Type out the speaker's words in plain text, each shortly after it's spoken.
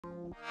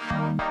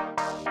Welcome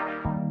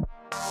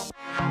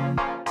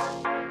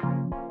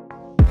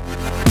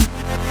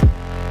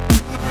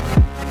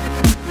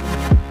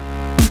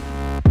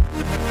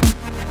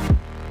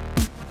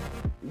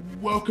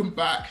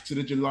back to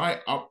the July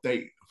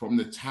update from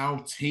the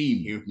Tau team.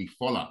 Here with me,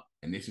 Fola,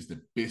 and this is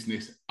the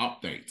business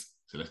update.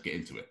 So let's get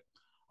into it.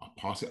 I'll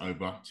pass it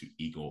over to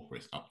Igor for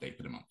his update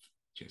for the month.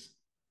 Cheers.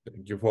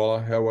 Thank you,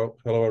 Fola.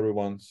 Hello,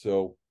 everyone.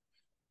 So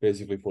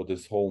basically for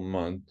this whole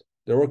month,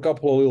 there were a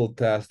couple of little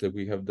tasks that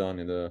we have done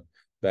in the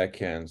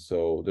back end.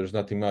 So there's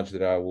nothing much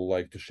that I would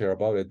like to share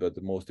about it, but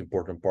the most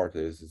important part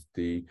is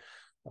the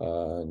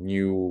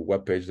new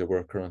webpage that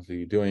we're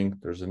currently doing.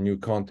 There's a new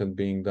content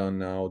being done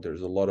now.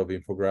 There's a lot of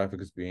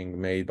infographics being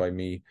made by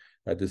me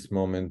at this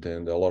moment,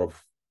 and a lot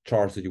of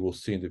charts that you will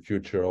see in the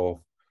future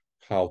of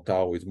how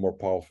Tau is more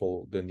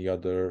powerful than the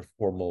other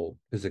formal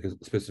physical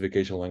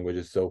specification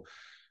languages. So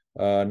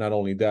not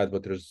only that,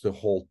 but there's the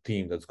whole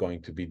team that's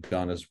going to be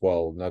done as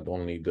well. Not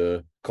only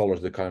the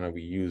colors that kind of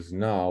we use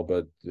now,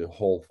 but the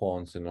whole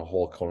fonts and the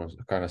whole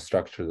kind of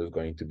structure that's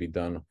going to be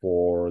done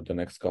for the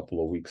next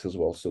couple of weeks as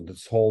well. So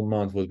this whole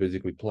month was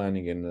basically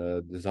planning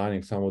and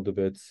designing some of the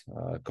bits.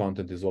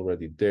 Content is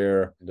already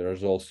there.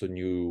 There's also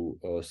new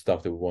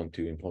stuff that we want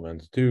to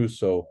implement too.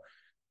 So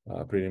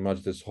pretty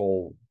much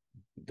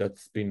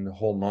that's been the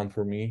whole month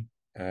for me.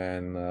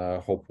 And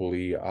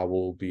hopefully I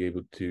will be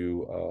able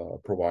to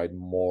provide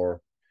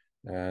more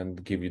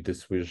and give you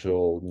this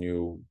visual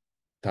new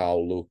Tau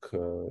look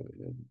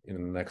in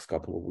the next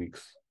couple of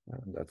weeks.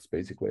 And that's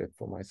basically it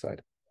from my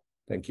side.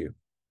 Thank you.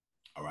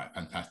 All right,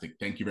 fantastic.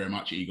 Thank you very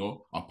much,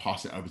 Igor. I'll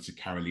pass it over to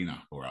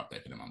Carolina for our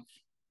update for the month.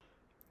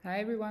 Hi,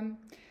 everyone.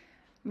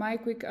 My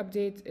quick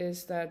update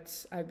is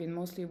that I've been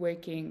mostly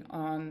working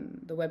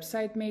on the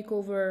website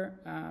makeover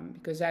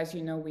because, as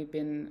you know, we've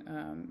been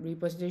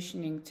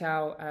repositioning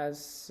Tau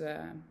as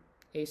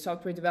a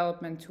software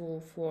development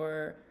tool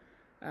for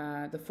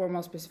the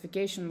formal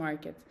specification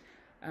market.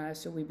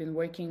 So we've been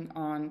working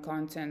on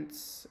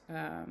content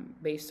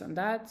based on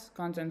that,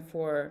 content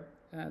for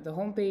the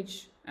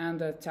homepage and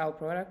the Tau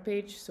product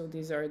page. So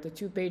these are the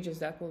two pages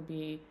that will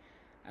be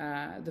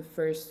the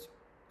first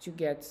to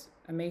get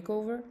a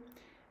makeover.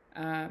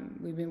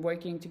 We've been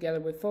working together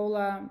with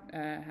Fola,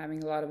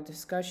 having a lot of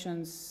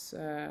discussions,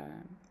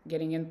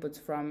 getting inputs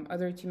from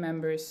other team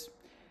members,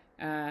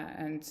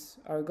 and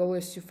our goal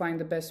is to find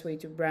the best way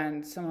to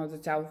brand some of the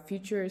Tau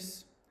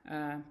features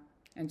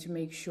and to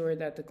make sure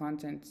that the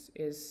content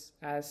is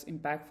as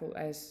impactful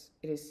as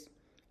it is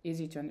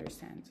easy to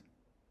understand.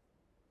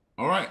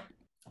 All right.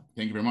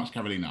 Thank you very much,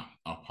 Carolina.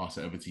 I'll pass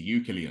it over to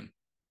you, Killian.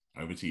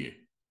 Over to you.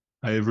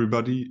 Hi,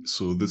 everybody.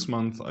 So this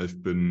month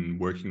I've been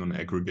working on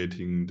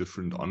aggregating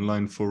different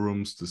online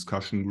forums,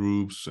 discussion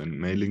groups, and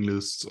mailing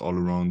lists all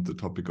around the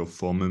topic of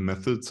formal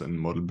methods and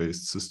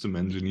model-based system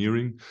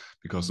engineering,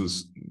 because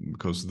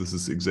this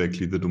is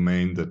exactly the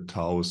domain that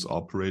Tau is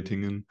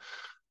operating in.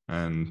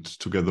 And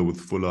together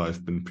with Fuller,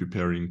 I've been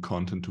preparing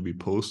content to be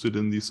posted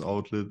in these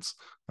outlets.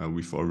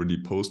 We've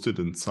already posted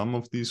in some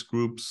of these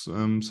groups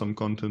some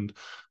content.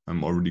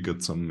 Already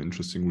got some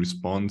interesting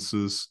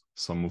responses,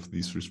 some of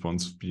these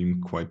responses being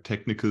quite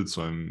technical.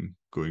 So I'm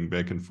going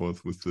back and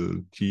forth with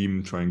the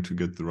team, trying to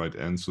get the right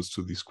answers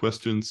to these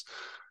questions.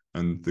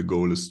 And the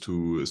goal is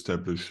to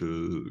establish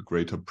a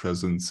greater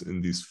presence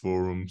in these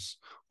forums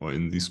or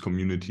in these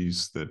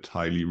communities that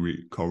highly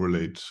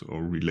correlate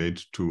or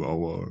relate to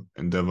our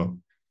endeavor.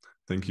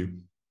 Thank you.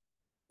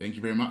 Thank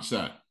you very much,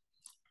 sir.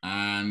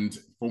 And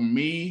for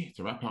me,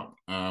 to wrap up,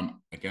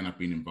 again, I've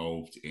been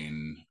involved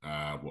in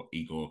what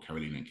Igor,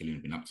 Carolina, and Killian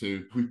have been up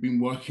to. We've been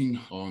working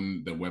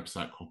on the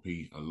website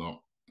copy a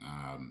lot,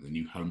 the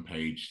new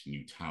homepage,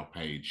 new Tau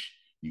page,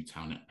 new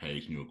Taunet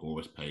page, new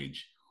Agoras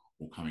page,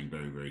 all coming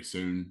very, very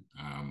soon.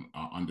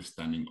 Our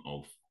understanding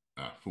of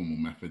formal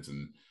methods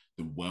and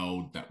the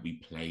world that we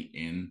play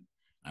in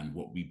and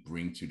what we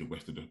bring to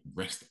the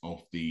rest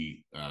of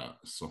the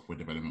software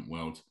development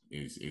world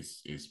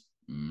is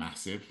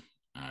massive,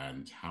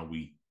 and how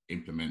we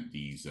implement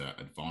these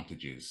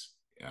advantages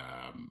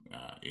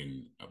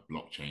in a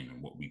blockchain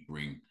and what we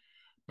bring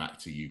back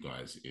to you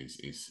guys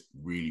is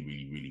really,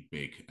 really, really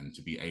big. And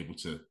to be able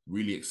to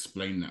really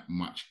explain that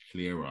much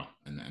clearer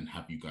and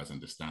have you guys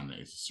understand that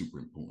is super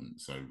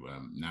important. So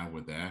now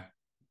we're there.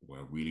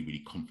 We're really,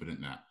 really confident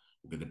that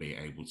we're going to be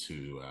able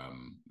to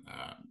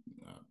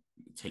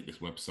take this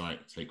website,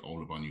 take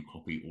all of our new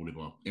copy, all of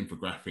our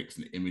infographics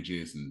and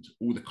images and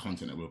all the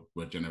content that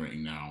we're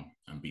generating now,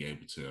 and be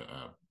able to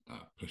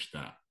push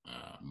that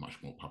much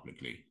more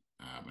publicly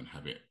and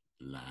have it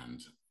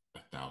land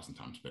 1,000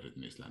 times better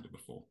than it's landed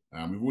before.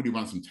 We've already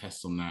run some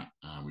tests on that.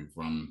 We've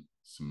run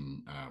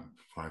some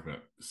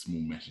private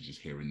small messages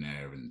here and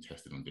there and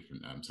tested on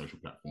different social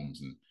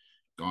platforms and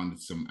garnered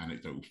some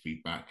anecdotal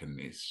feedback. And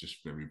it's just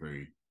very,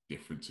 very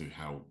different to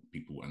how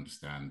people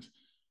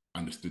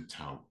understood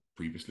Tau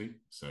previously.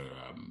 So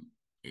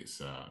it's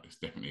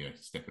definitely a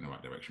step in the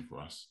right direction for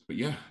us. But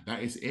yeah,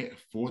 that is it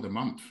for the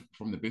month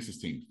from the business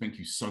team. Thank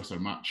you so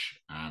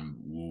much.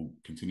 We'll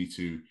continue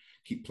to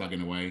keep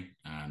plugging away.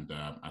 And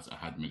as I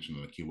had mentioned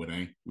on the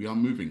Q&A, we are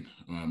moving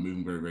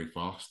very, very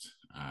fast.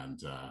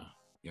 And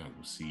yeah,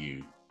 we'll see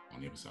you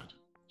on the other side.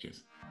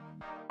 Cheers.